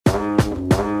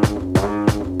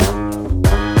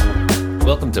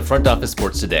welcome to Front Office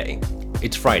Sports Today.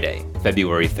 It's Friday,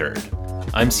 February 3rd.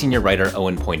 I'm senior writer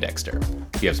Owen Poindexter.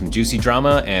 We have some juicy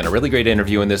drama and a really great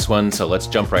interview in this one, so let's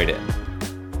jump right in.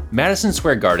 Madison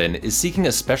Square Garden is seeking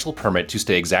a special permit to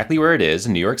stay exactly where it is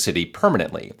in New York City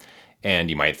permanently. And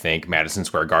you might think Madison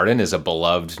Square Garden is a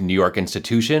beloved New York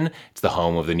institution. It's the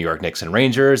home of the New York Knicks and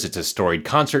Rangers. It's a storied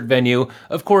concert venue.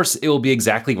 Of course, it will be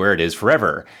exactly where it is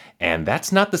forever. And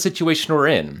that's not the situation we're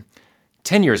in.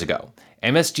 10 years ago,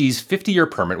 MSG's 50-year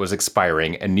permit was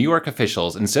expiring, and New York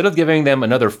officials, instead of giving them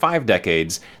another 5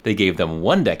 decades, they gave them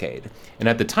 1 decade. And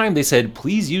at the time, they said,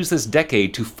 please use this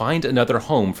decade to find another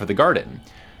home for the garden.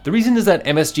 The reason is that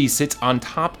MSG sits on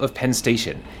top of Penn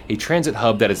Station, a transit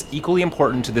hub that is equally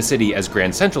important to the city as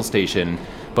Grand Central Station,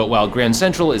 but while Grand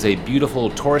Central is a beautiful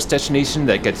tourist destination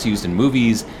that gets used in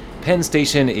movies, Penn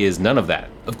Station is none of that.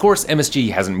 Of course,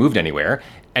 MSG hasn't moved anywhere,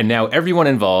 and now everyone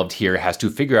involved here has to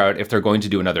figure out if they're going to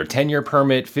do another 10-year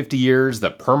permit, 50 years, the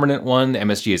permanent one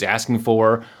MSG is asking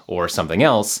for, or something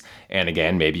else. And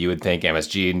again, maybe you would think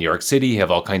MSG and New York City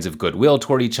have all kinds of goodwill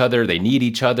toward each other, they need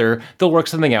each other, they'll work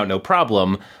something out no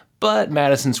problem. But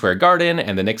Madison Square Garden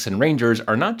and the Knicks and Rangers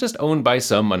are not just owned by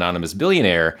some anonymous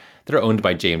billionaire, they're owned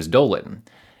by James Dolan.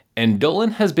 And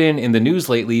Dolan has been in the news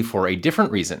lately for a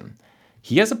different reason.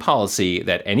 He has a policy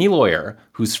that any lawyer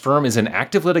whose firm is in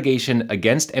active litigation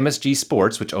against MSG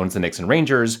Sports, which owns the Knicks and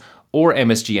Rangers, or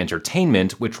MSG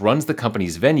Entertainment, which runs the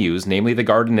company's venues, namely the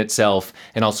Garden itself,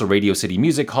 and also Radio City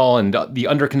Music Hall and the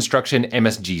under construction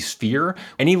MSG Sphere,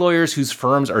 any lawyers whose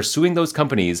firms are suing those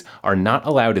companies are not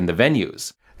allowed in the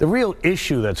venues. The real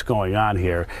issue that's going on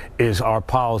here is our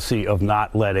policy of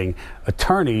not letting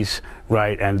attorneys,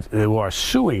 right, and who are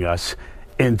suing us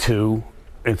into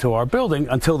our building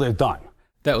until they're done.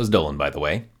 That was Dolan, by the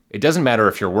way. It doesn't matter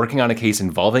if you're working on a case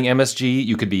involving MSG,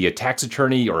 you could be a tax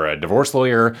attorney or a divorce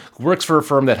lawyer who works for a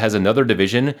firm that has another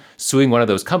division suing one of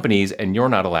those companies and you're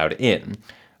not allowed in.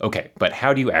 Okay, but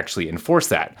how do you actually enforce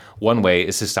that? One way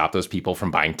is to stop those people from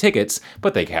buying tickets,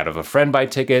 but they can have a friend buy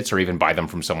tickets or even buy them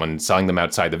from someone selling them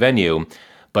outside the venue.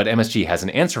 But MSG has an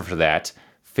answer for that: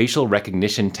 facial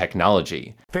recognition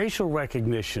technology. Facial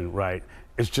recognition, right,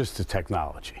 is just a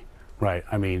technology, right?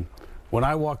 I mean, when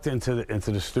I walked into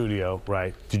the studio,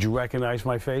 right, did you recognize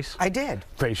my face? I did.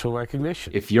 Facial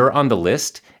recognition. If you're on the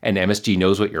list and MSG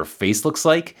knows what your face looks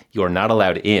like, you are not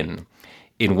allowed in.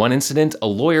 In one incident, a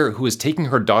lawyer who was taking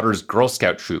her daughter's Girl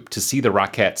Scout troop to see the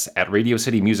Rockettes at Radio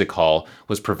City Music Hall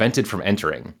was prevented from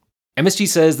entering. MSG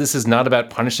says this is not about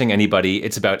punishing anybody,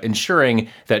 it's about ensuring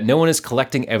that no one is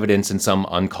collecting evidence in some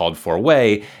uncalled for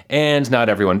way, and not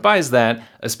everyone buys that,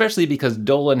 especially because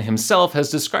Dolan himself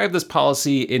has described this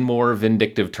policy in more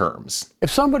vindictive terms.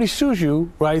 If somebody sues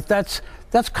you, right, that's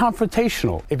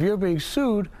confrontational. If you're being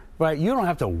sued, right, you don't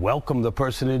have to welcome the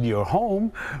person into your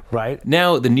home, right?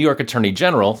 Now, the New York Attorney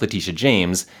General, Letitia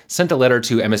James, sent a letter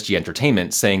to MSG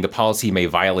Entertainment saying the policy may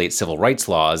violate civil rights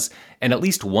laws, and at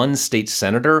least one state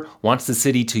senator wants the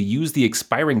city to use the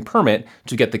expiring permit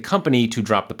to get the company to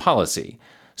drop the policy.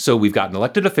 So we've got an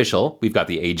elected official, we've got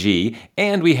the AG,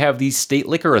 and we have the State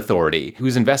Liquor Authority,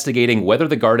 who's investigating whether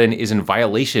the Garden is in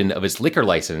violation of its liquor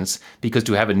license, because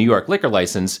to have a New York liquor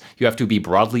license, you have to be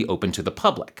broadly open to the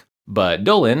public. But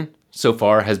Dolan, so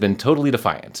far, has been totally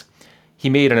defiant.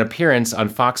 He made an appearance on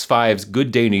Fox 5's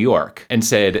Good Day New York and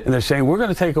said, and they're saying, we're going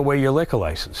to take away your liquor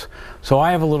license. So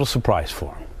I have a little surprise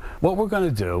for them. What we're going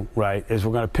to do, right, is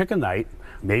we're going to pick a night,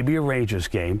 maybe a Rangers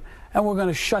game, and we're going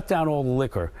to shut down all the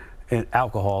liquor and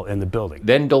alcohol in the building.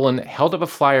 Then Dolan held up a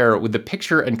flyer with the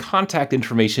picture and contact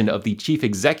information of the chief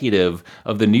executive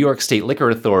of the New York State Liquor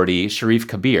Authority, Sharif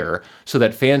Kabir, so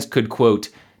that fans could, quote,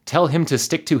 tell him to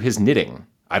stick to his knitting.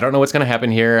 I don't know what's going to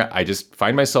happen here. I just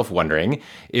find myself wondering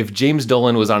if James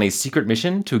Dolan was on a secret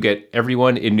mission to get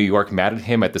everyone in New York mad at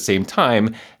him at the same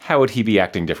time, how would he be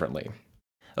acting differently?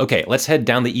 Okay, let's head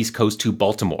down the East Coast to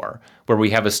Baltimore, where we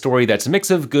have a story that's a mix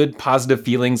of good, positive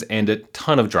feelings and a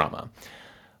ton of drama.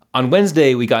 On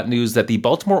Wednesday, we got news that the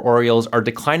Baltimore Orioles are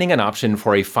declining an option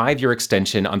for a 5-year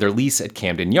extension on their lease at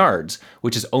Camden Yards,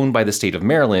 which is owned by the state of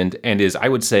Maryland and is, I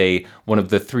would say, one of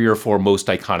the 3 or 4 most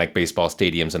iconic baseball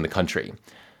stadiums in the country.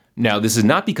 Now, this is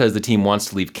not because the team wants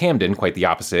to leave Camden, quite the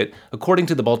opposite. According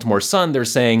to the Baltimore Sun, they're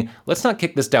saying, let's not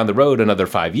kick this down the road another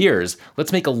 5 years,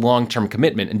 let's make a long-term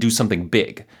commitment and do something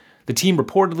big. The team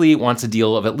reportedly wants a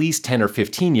deal of at least 10 or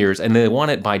 15 years, and they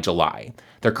want it by July.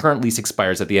 Their current lease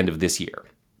expires at the end of this year.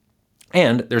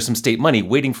 And there's some state money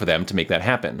waiting for them to make that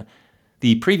happen.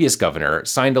 The previous governor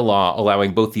signed a law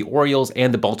allowing both the Orioles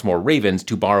and the Baltimore Ravens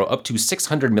to borrow up to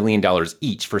 $600 million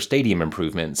each for stadium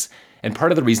improvements. And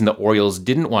part of the reason the Orioles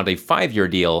didn't want a 5-year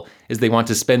deal is they want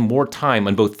to spend more time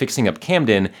on both fixing up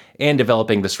Camden and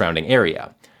developing the surrounding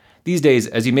area. These days,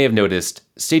 as you may have noticed,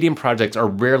 stadium projects are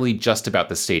rarely just about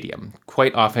the stadium.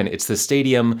 Quite often it's the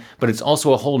stadium, but it's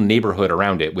also a whole neighborhood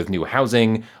around it with new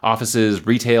housing, offices,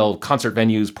 retail, concert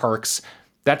venues, parks.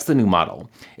 That's the new model.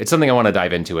 It's something I want to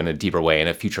dive into in a deeper way in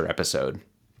a future episode.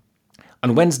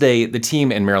 On Wednesday, the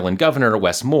team and Maryland Governor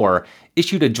Wes Moore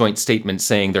issued a joint statement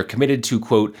saying they're committed to,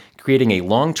 quote, creating a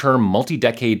long-term,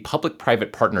 multi-decade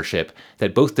public-private partnership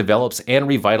that both develops and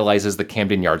revitalizes the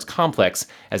Camden Yards complex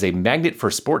as a magnet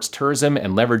for sports tourism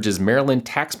and leverages Maryland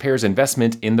taxpayers'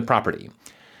 investment in the property.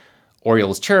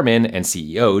 Orioles chairman and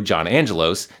CEO John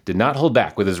Angelos did not hold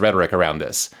back with his rhetoric around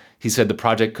this. He said the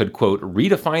project could, quote,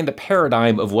 redefine the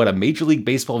paradigm of what a Major League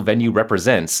Baseball venue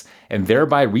represents and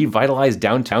thereby revitalize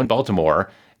downtown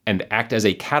Baltimore and act as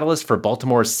a catalyst for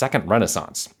Baltimore's second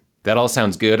renaissance. That all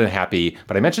sounds good and happy,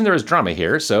 but I mentioned there is drama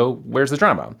here, so where's the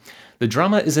drama? The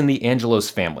drama is in the Angelos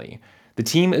family. The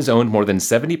team is owned more than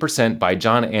 70% by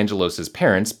John Angelos'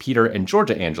 parents, Peter and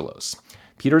Georgia Angelos.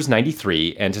 Peter's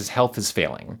 93 and his health is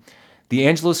failing. The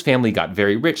Angelos family got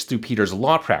very rich through Peter's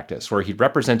law practice, where he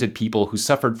represented people who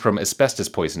suffered from asbestos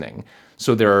poisoning.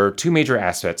 So there are two major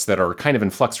assets that are kind of in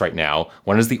flux right now.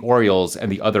 One is the Orioles, and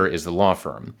the other is the law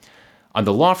firm. On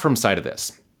the law firm side of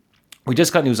this, we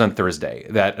just got news on Thursday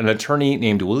that an attorney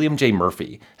named William J.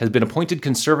 Murphy has been appointed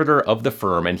conservator of the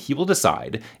firm, and he will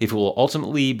decide if it will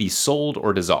ultimately be sold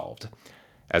or dissolved.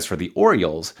 As for the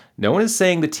Orioles, no one is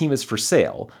saying the team is for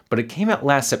sale, but it came out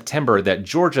last September that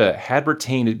Georgia had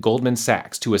retained Goldman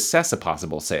Sachs to assess a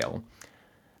possible sale.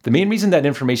 The main reason that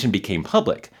information became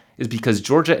public is because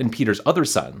Georgia and Peter's other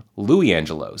son, Louis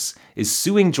Angelos, is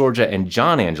suing Georgia and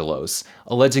John Angelos,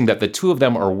 alleging that the two of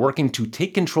them are working to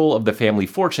take control of the family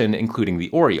fortune, including the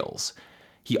Orioles.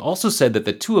 He also said that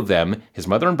the two of them, his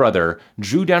mother and brother,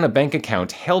 drew down a bank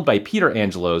account held by Peter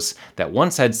Angelos that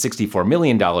once had $64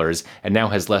 million and now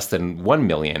has less than $1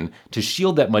 million to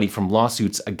shield that money from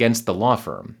lawsuits against the law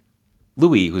firm.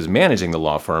 Louis, who's managing the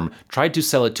law firm, tried to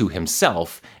sell it to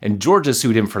himself, and Georgia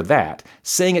sued him for that,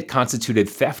 saying it constituted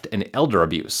theft and elder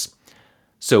abuse.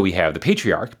 So we have the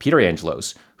patriarch, Peter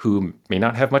Angelos, who may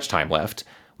not have much time left.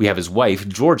 We have his wife,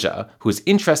 Georgia, who was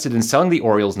interested in selling the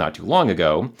Orioles not too long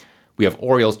ago. We have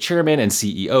Orioles chairman and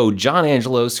CEO John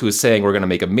Angelos, who is saying we're going to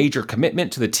make a major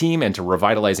commitment to the team and to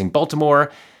revitalizing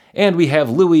Baltimore. And we have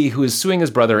Louis, who is suing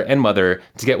his brother and mother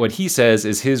to get what he says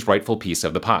is his rightful piece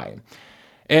of the pie.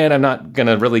 And I'm not going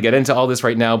to really get into all this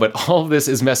right now, but all of this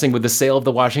is messing with the sale of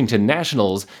the Washington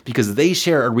Nationals because they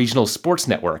share a regional sports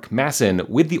network, MASN,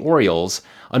 with the Orioles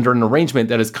under an arrangement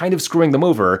that is kind of screwing them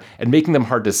over and making them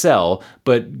hard to sell,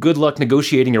 but good luck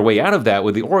negotiating your way out of that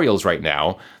with the Orioles right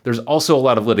now. There's also a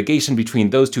lot of litigation between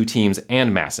those two teams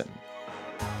and MASN.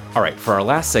 All right, for our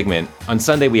last segment, on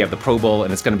Sunday we have the Pro Bowl,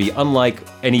 and it's going to be unlike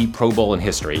any Pro Bowl in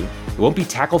history. It won't be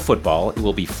tackle football, it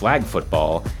will be flag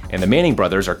football, and the Manning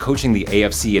brothers are coaching the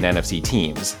AFC and NFC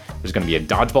teams. There's going to be a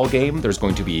dodgeball game, there's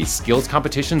going to be skills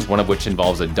competitions, one of which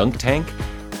involves a dunk tank.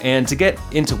 And to get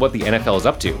into what the NFL is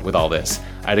up to with all this,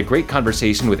 I had a great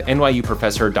conversation with NYU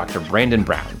professor Dr. Brandon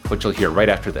Brown, which you'll hear right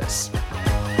after this.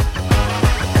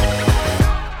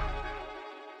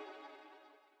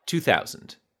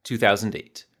 2000,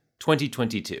 2008.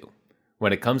 2022.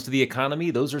 When it comes to the economy,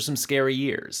 those are some scary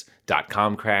years.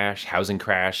 .com crash, housing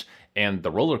crash, and the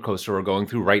roller coaster we're going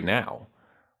through right now.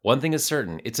 One thing is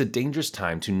certain, it's a dangerous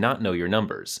time to not know your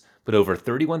numbers, but over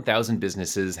 31,000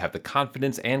 businesses have the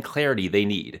confidence and clarity they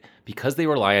need because they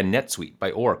rely on NetSuite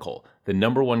by Oracle, the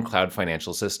 #1 cloud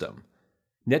financial system.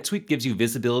 NetSuite gives you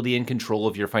visibility and control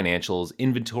of your financials,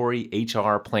 inventory,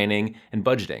 HR, planning, and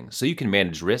budgeting, so you can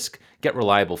manage risk, get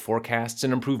reliable forecasts,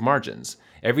 and improve margins.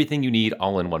 Everything you need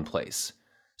all in one place.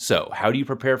 So, how do you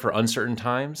prepare for uncertain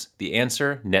times? The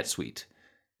answer, NetSuite.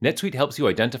 NetSuite helps you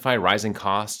identify rising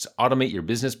costs, automate your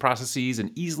business processes,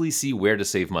 and easily see where to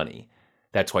save money.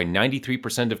 That's why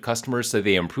 93% of customers say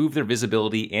they improved their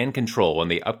visibility and control when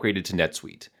they upgraded to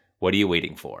NetSuite. What are you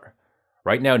waiting for?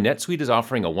 Right now, NetSuite is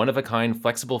offering a one-of-a-kind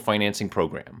flexible financing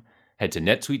program. Head to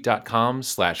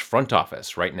netsuite.com/front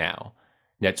office right now.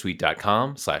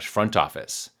 netsuite.com/front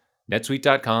office.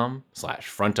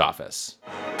 netsuite.com/front office.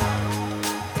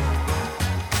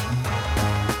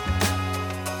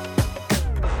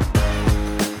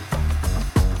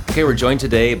 Okay, we're joined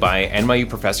today by NYU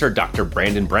professor Dr.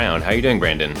 Brandon Brown. How are you doing,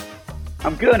 Brandon?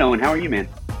 I'm good, Owen. How are you, man?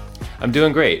 I'm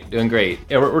doing great, doing great.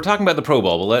 Yeah, we're talking about the Pro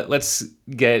Bowl, but let's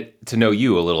get to know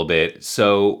you a little bit.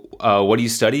 So, what do you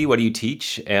study? What do you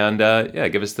teach? And yeah,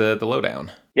 give us the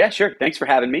lowdown. Yeah, sure. Thanks for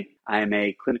having me. I am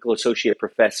a clinical associate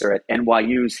professor at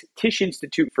NYU's Tisch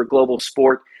Institute for Global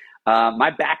Sport.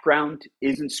 My background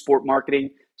is in sport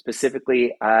marketing.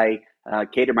 Specifically, I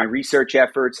cater my research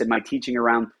efforts and my teaching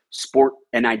around sport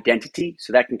and identity.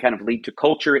 So that can kind of lead to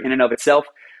culture in and of itself.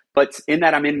 But in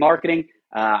that I'm in marketing,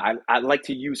 I like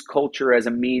to use culture as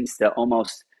a means to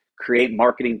almost create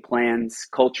marketing plans,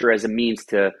 culture as a means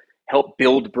to help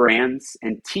build brands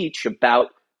and teach about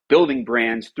building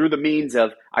brands through the means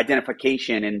of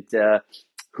identification and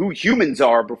who humans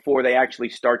are before they actually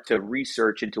start to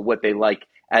research into what they like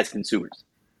as consumers.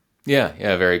 Yeah,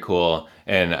 yeah, very cool.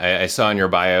 And I saw in your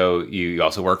bio you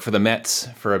also work for the Mets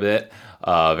for a bit.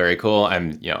 Very cool.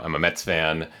 I'm a Mets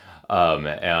fan.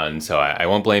 And so I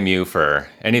won't blame you for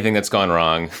anything that's gone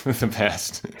wrong the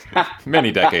past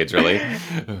many decades, really.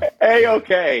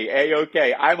 A-okay,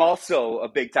 A-okay. I'm also a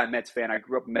big-time Mets fan. I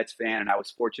grew up a Mets fan, and I was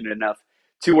fortunate enough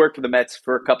to work for the Mets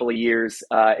for a couple of years.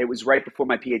 It was right before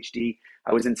my PhD.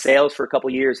 I was in sales for a couple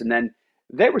of years, and then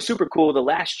they were super cool. The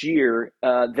last year,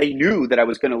 they knew that I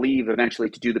was going to leave eventually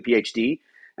to do the PhD.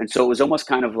 And so it was almost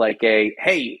kind of like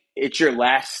hey, it's your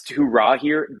last hurrah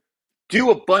here. Do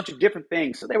a bunch of different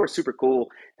things. So they were super cool.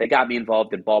 They got me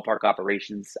involved in ballpark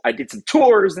operations. I did some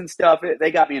tours and stuff.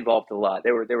 They got me involved a lot.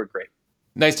 They were great.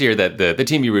 Nice to hear that the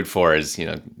team you root for is,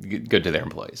 good to their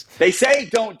employees. They say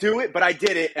don't do it, but I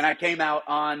did it, and I came out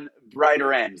on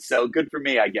brighter ends. So good for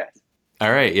me, I guess.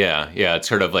 All right, yeah. It's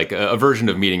sort of like a version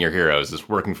of meeting your heroes is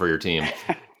working for your team.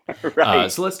 Right.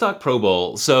 So let's talk Pro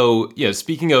Bowl. So,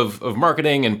 speaking of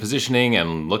marketing and positioning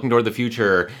and looking toward the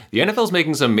future, the NFL's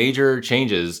making some major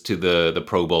changes to the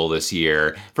Pro Bowl this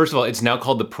year. First of all, it's now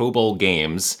called the Pro Bowl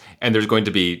Games, and there's going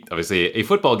to be, obviously, a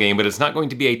football game, but it's not going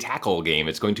to be a tackle game.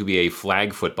 It's going to be a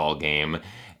flag football game.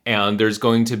 And there's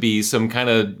going to be some kind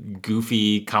of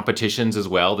goofy competitions as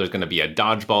well. There's going to be a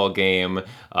dodgeball game,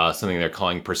 something they're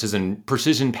calling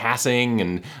precision passing,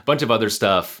 and a bunch of other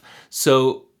stuff.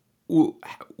 So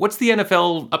what's the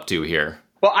NFL up to here?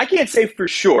 Well, I can't say for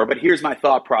sure, but here's my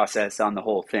thought process on the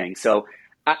whole thing. So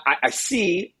I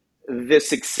see the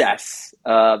success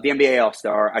of the NBA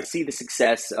All-Star. I see the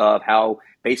success of how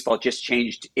baseball just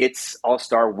changed its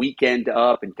All-Star weekend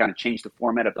up and kind of changed the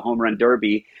format of the Home Run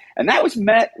Derby. And that was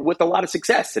met with a lot of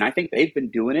success. And I think they've been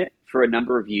doing it for a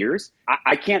number of years.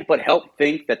 I can't but help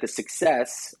think that the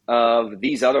success of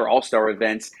these other All-Star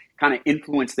events kind of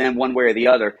influence them one way or the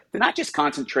other to not just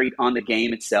concentrate on the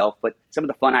game itself, but some of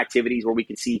the fun activities where we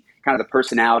can see kind of the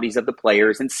personalities of the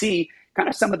players and see kind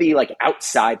of some of the like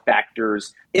outside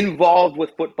factors involved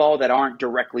with football that aren't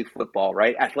directly football,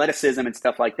 right? Athleticism and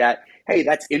stuff like that. Hey,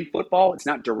 that's in football. It's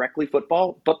not directly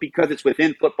football, but because it's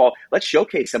within football, let's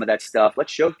showcase some of that stuff.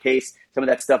 Let's showcase some of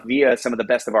that stuff via some of the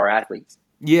best of our athletes.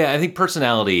 Yeah, I think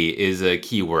personality is a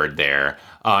key word there.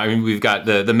 We've got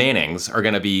the Mannings are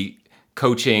going to be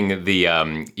coaching the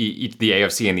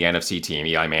AFC and the NFC team,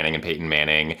 Eli Manning and Peyton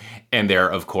Manning. And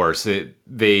there, of course,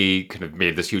 they kind of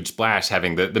made this huge splash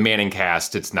having the Manning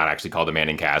cast. It's not actually called the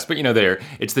Manning cast, but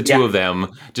it's the two of them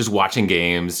just watching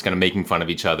games, kind of making fun of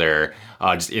each other,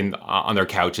 just on their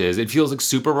couches. It feels like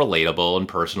super relatable and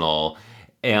personal.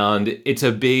 And it's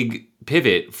a big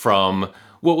pivot from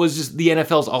what was just the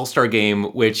NFL's All-Star game,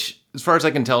 which, as far as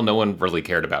I can tell, no one really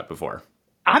cared about before.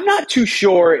 I'm not too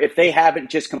sure if they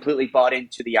haven't just completely bought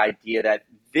into the idea that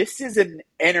this is an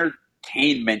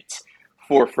entertainment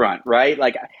forefront, right?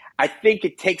 Like, I think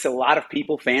it takes a lot of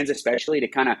people, fans especially, to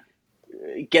kind of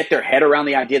get their head around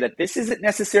the idea that this isn't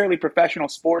necessarily professional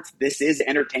sports. This is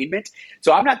entertainment.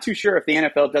 So I'm not too sure if the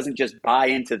NFL doesn't just buy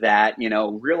into that,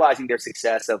 realizing their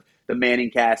success of the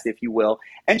Manning cast, if you will,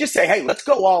 and just say, hey, let's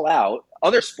go all out.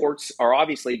 Other sports are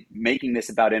obviously making this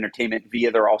about entertainment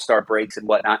via their all-star breaks and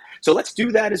whatnot. So let's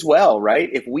do that as well, right?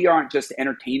 If we aren't just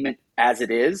entertainment as it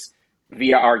is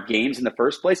via our games in the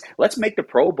first place, let's make the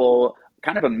Pro Bowl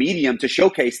kind of a medium to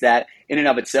showcase that in and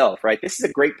of itself, right? This is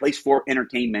a great place for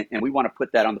entertainment, and we want to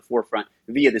put that on the forefront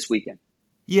via this weekend.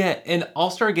 Yeah, and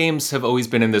All-Star games have always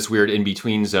been in this weird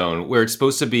in-between zone where it's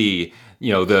supposed to be,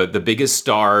 the biggest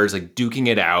stars, like, duking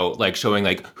it out, like, showing,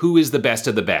 like, who is the best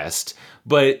of the best.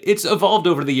 But it's evolved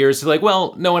over the years to, like,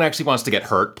 well, no one actually wants to get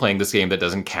hurt playing this game that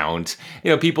doesn't count.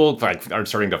 People are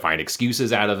starting to find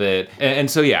excuses out of it. And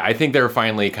so, yeah, I think they're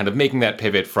finally kind of making that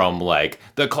pivot from, like,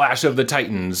 the Clash of the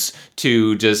Titans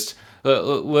to just...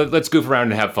 let's goof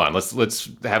around and have fun. Let's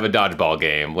have a dodgeball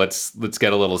game. Let's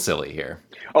get a little silly here.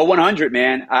 Oh, 100,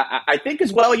 man. I think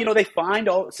as well, they find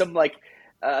some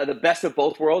the best of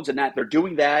both worlds, and that they're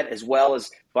doing that as well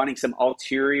as finding some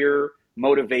ulterior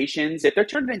motivations, if they're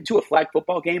turning it into a flag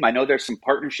football game, I know there's some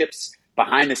partnerships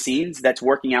behind the scenes that's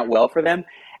working out well for them.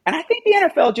 And I think the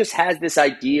NFL just has this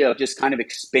idea of just kind of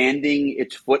expanding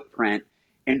its footprint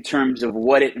in terms of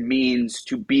what it means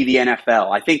to be the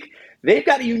NFL. I think they've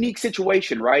got a unique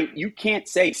situation, right? You can't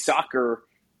say soccer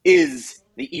is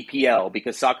the EPL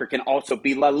because soccer can also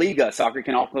be La Liga. Soccer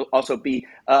can also be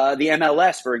the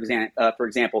MLS, for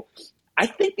example. I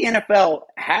think the NFL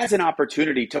has an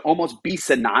opportunity to almost be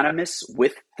synonymous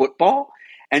with football.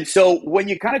 And so when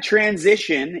you kind of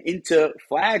transition into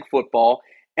flag football,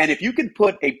 and if you can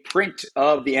put a print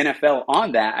of the NFL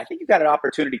on that, I think you've got an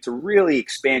opportunity to really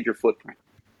expand your footprint.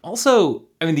 Also,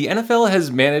 I mean, the NFL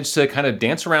has managed to kind of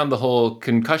dance around the whole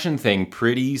concussion thing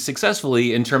pretty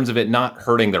successfully in terms of it not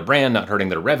hurting their brand, not hurting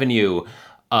their revenue.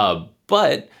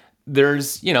 But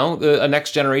there's, a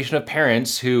next generation of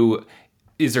parents who,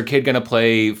 is their kid going to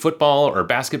play football or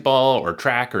basketball or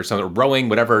track or something, rowing,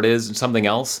 whatever it is, something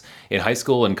else in high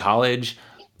school and college?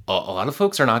 A lot of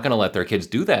folks are not going to let their kids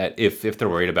do that if they're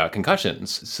worried about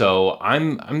concussions. So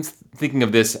I'm thinking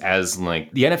of this as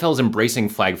like the NFL is embracing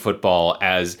flag football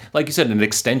as, like you said, an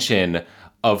extension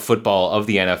of football, of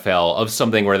the NFL, of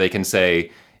something where they can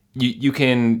say, you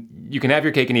can have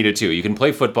your cake and eat it too. You can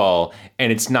play football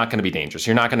and it's not going to be dangerous.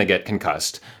 You're not going to get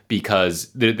concussed because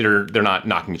they're not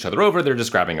knocking each other over. They're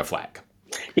just grabbing a flag.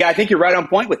 Yeah, I think you're right on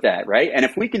point with that, right? And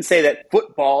if we can say that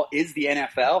football is the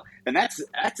NFL, then that's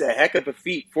a heck of a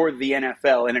feat for the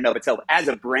NFL in and of itself as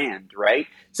a brand, right?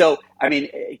 So, I mean,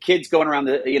 kids going around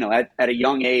at a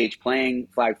young age playing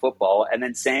flag football and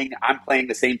then saying I'm playing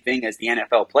the same thing as the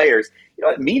NFL players,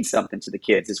 it means something to the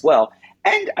kids as well.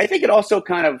 And I think it also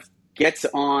kind of gets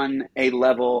on a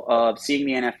level of seeing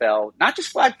the NFL, not just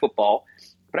flag football,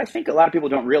 but I think a lot of people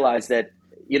don't realize that,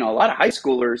 a lot of high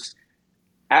schoolers,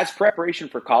 as preparation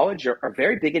for college, are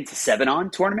very big into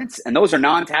 7-on tournaments, and those are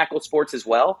non-tackle sports as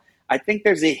well. I think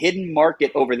there's a hidden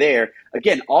market over there.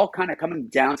 Again, all kind of coming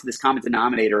down to this common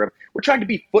denominator of we're trying to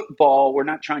be football. We're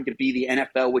not trying to be the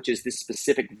NFL, which is this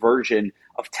specific version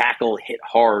of tackle, hit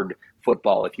hard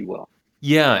football, if you will.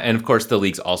 Yeah, and of course the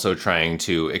league's also trying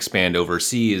to expand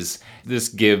overseas. This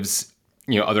gives,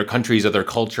 other countries, other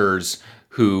cultures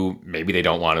who maybe they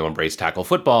don't want to embrace tackle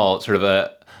football sort of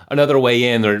another way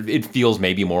in, or it feels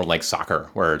maybe more like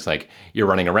soccer, where it's like you're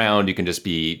running around, you can just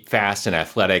be fast and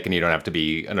athletic, and you don't have to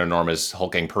be an enormous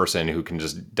hulking person who can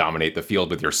just dominate the field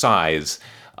with your size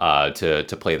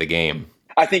to play the game.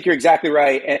 I think you're exactly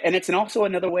right. And it's also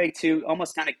another way to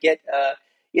almost kind of get,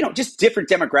 just different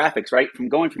demographics, right? From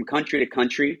going from country to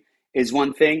country is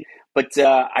one thing. But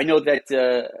I know that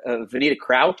Vanita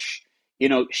Crouch,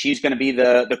 she's going to be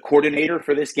the coordinator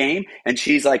for this game. And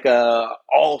she's like a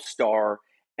all-star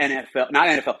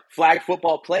flag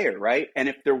football player, right? And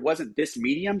if there wasn't this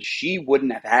medium, she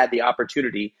wouldn't have had the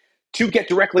opportunity to get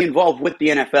directly involved with the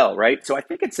NFL, right? So I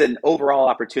think it's an overall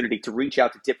opportunity to reach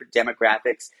out to different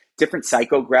demographics, different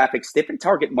psychographics, different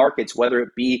target markets, whether it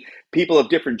be people of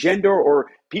different gender or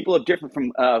people of different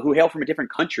who hail from a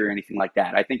different country or anything like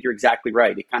that. I think you're exactly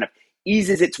right. It kind of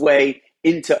eases its way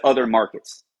into other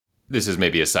markets. This is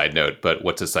maybe a side note, but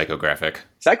what's a psychographic?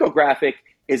 Psychographic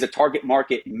is a target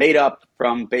market made up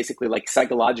from basically like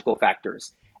psychological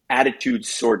factors,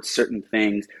 attitudes towards certain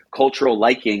things, cultural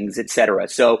likings, etc.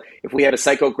 So if we have a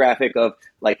psychographic of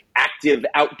like active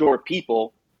outdoor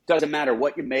people, doesn't matter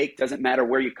what you make, doesn't matter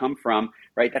where you come from,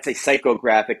 right? That's a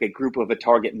psychographic, a group of a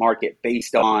target market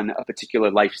based on a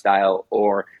particular lifestyle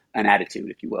or an attitude,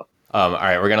 if you will. All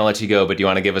right, we're going to let you go, but do you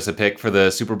want to give us a pick for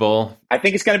the Super Bowl? I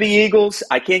think it's going to be Eagles.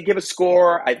 I can't give a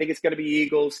score. I think it's going to be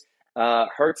Eagles.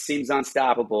 Hurts seems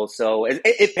unstoppable. So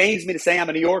it pains me to say I'm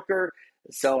a New Yorker,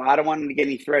 so I don't want to get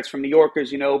any threats from New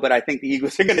Yorkers, but I think the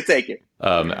Eagles are going to take it.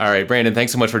 All right, Brandon,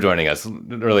 thanks so much for joining us.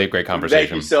 Really a great conversation.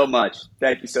 Thank you so much.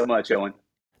 Thank you so much, Owen.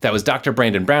 That was Dr.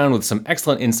 Brandon Brown with some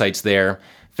excellent insights there.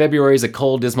 February is a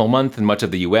cold, dismal month in much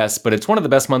of the U.S., but it's one of the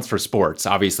best months for sports.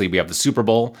 Obviously, we have the Super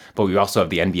Bowl, but we also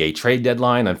have the NBA trade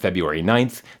deadline on February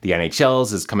 9th. The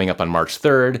NHL's is coming up on March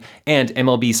 3rd, and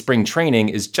MLB spring training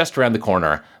is just around the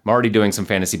corner. I'm already doing some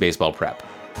fantasy baseball prep.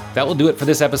 That will do it for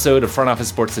this episode of Front Office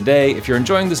Sports Today. If you're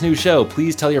enjoying this new show,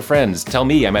 please tell your friends. Tell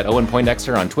me I'm at Owen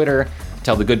Poindexter on Twitter.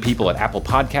 Tell the good people at Apple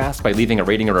Podcasts by leaving a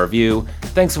rating or a review.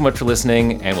 Thanks so much for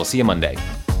listening, and we'll see you Monday.